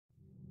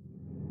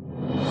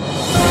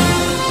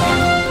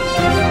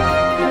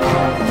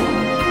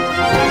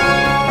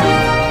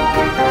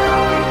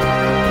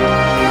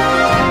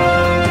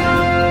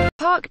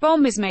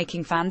Bom is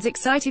making fans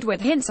excited with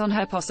hints on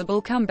her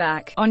possible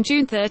comeback. On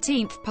June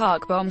 13,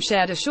 Park Bom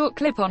shared a short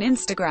clip on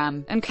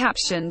Instagram, and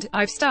captioned,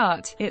 "I've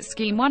start, it's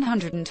scheme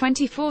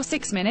 124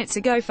 6 minutes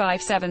ago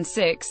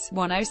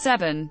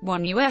 576-107,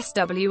 1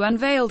 USW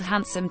unveiled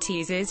handsome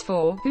teasers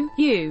for Who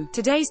You.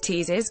 Today's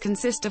teasers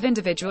consist of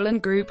individual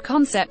and group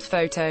concept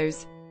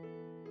photos.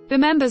 The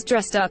members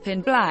dressed up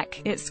in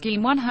black. It's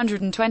scheme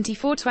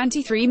 124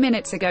 23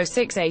 minutes ago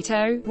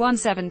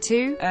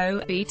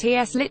 680-1720.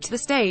 BTS lit the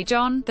stage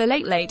on The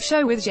Late Late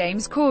Show with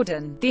James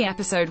Corden. The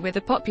episode with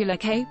the popular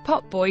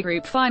K-pop boy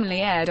group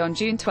finally aired on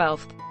June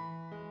 12.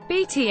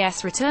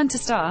 BTS returned to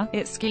star.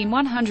 It's scheme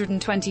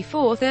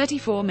 124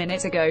 34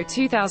 minutes ago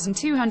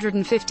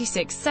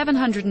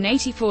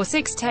 2256-784.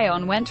 6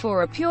 Taeyeon went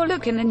for a pure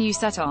look in the new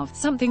set of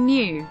Something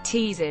New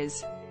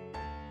teasers.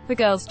 The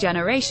Girls'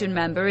 Generation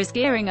member is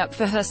gearing up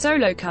for her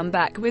solo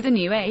comeback with a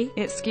new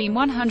It's scheme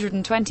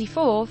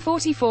 124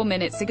 44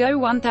 minutes ago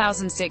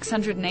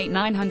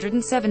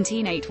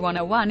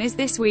 1608-917-8101 is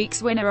this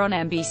week's winner on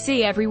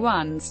NBC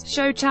Everyone's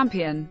Show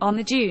Champion. On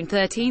the June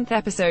 13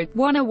 episode,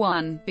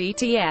 101,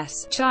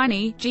 BTS,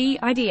 Chiny,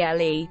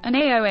 GIDLE, and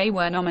AOA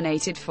were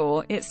nominated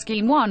for It's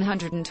scheme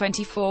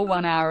 124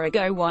 1 hour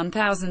ago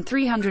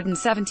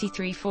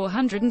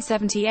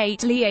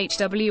 1373-478. Lee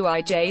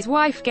HWIJ's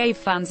wife gave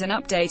fans an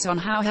update on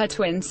how her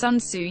twin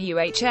sons Soo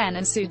Yuhn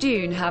and Soo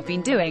Jun have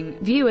been doing.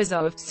 Viewers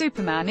of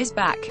Superman is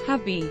Back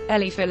have been.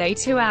 Ellie Filet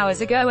 2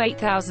 hours ago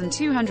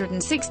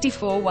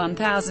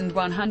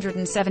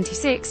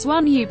 8264-1176.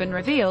 Won Yuban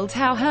revealed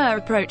how her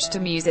approach to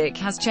music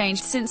has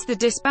changed since the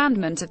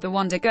disbandment of the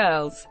Wonder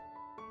Girls.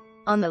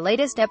 On the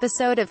latest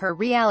episode of her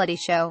reality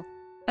show,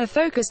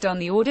 focused on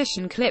the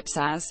audition clips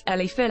as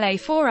Ellie Filet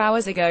 4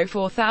 hours ago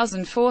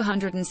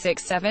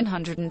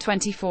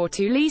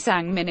 4406-724. Lee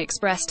Sang-min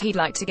expressed he'd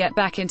like to get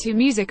back into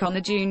music on the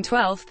June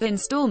 12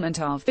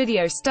 installment of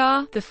Video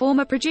Star. The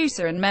former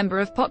producer and member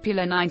of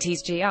popular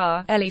 90s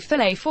GR, Ellie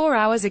Filet 4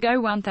 hours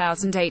ago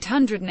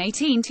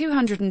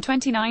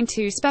 1818-229.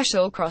 Two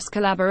special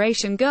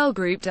cross-collaboration girl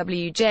group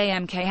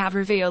WJMK have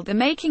revealed the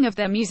making of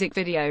their music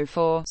video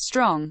for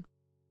Strong.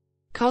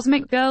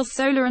 Cosmic Girls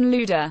Solar and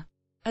Luda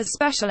as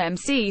special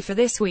MC for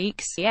this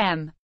week's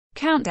EM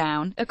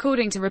Countdown.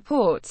 According to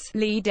reports,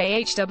 Lee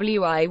Day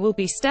HWI will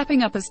be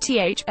stepping up as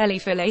TH. Ellie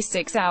Filet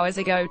 6 hours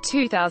ago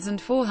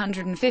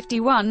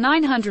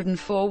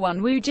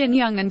 2451-904. Woo Jin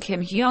Young and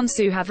Kim Hyun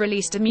Soo have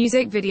released a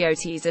music video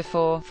teaser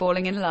for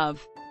Falling in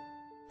Love.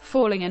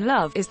 Falling in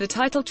Love is the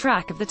title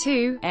track of the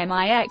two,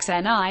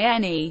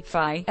 MIXNINE,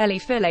 Phi. Ellie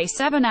Filet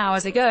 7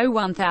 hours ago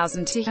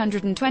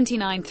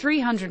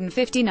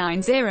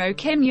 1229-359.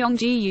 Kim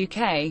Yong-ji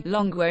UK,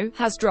 Longwo,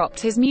 has dropped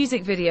his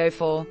music video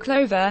for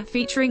Clover,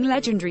 featuring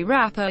legendary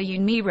rapper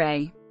Yoon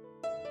Mi-rae.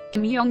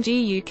 Kim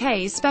Yong-ji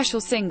UK's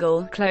special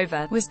single,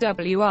 Clover, was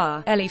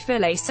WR. Ellie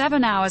Filet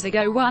 7 hours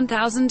ago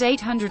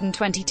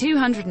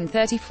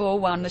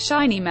 1820-234. The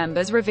Shiny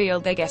members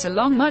revealed they get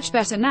along much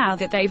better now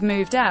that they've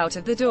moved out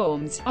of the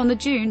dorms. On the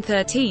June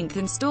 13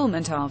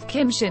 installment of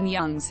Kim Shin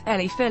Young's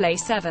Ellie Filet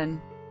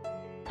 7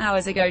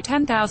 hours ago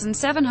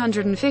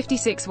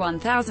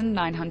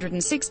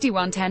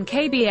 10,756-1961. 10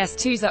 KBS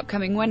 2's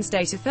upcoming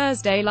Wednesday to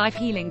Thursday live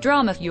healing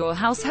drama Your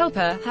House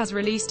Helper has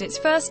released its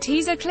first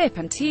teaser clip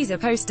and teaser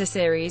poster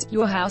series.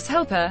 Your House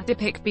Helper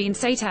depict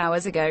Beans 8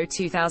 hours ago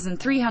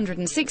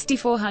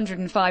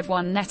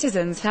 2,360-405.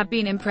 Netizens have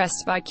been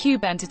impressed by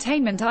Cube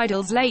Entertainment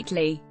idols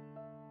lately.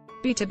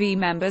 B2B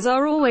members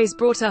are always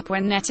brought up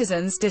when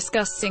netizens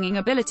discuss singing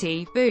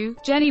ability. Boo,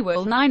 Jenny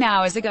Will 9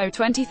 hours ago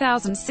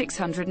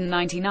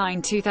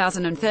 20,699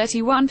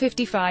 2031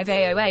 55.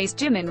 AOA's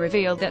Jimin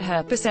revealed that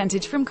her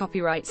percentage from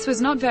copyrights was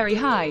not very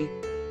high.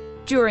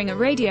 During a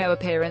radio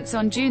appearance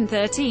on June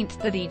 13,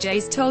 the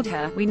DJs told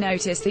her, "We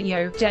noticed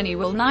that Jenny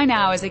Will 9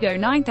 hours ago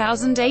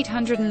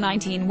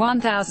 9,819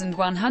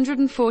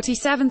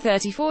 1,147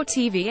 34.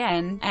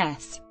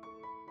 TVN's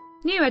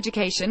new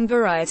education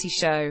variety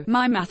show,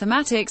 My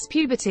Mathematics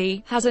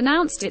Puberty, has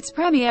announced its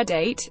premiere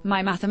date.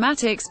 My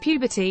Mathematics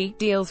Puberty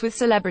deals with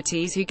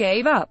celebrities who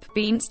gave up.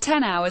 Beans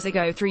 10 hours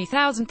ago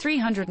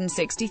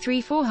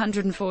 3,363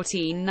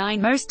 414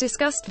 9. Most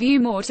discussed. View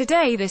more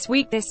today this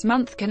week this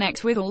month.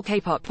 Connect with all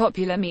K-pop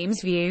popular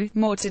memes. View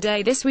more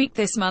today this week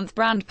this month.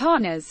 Brand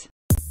partners.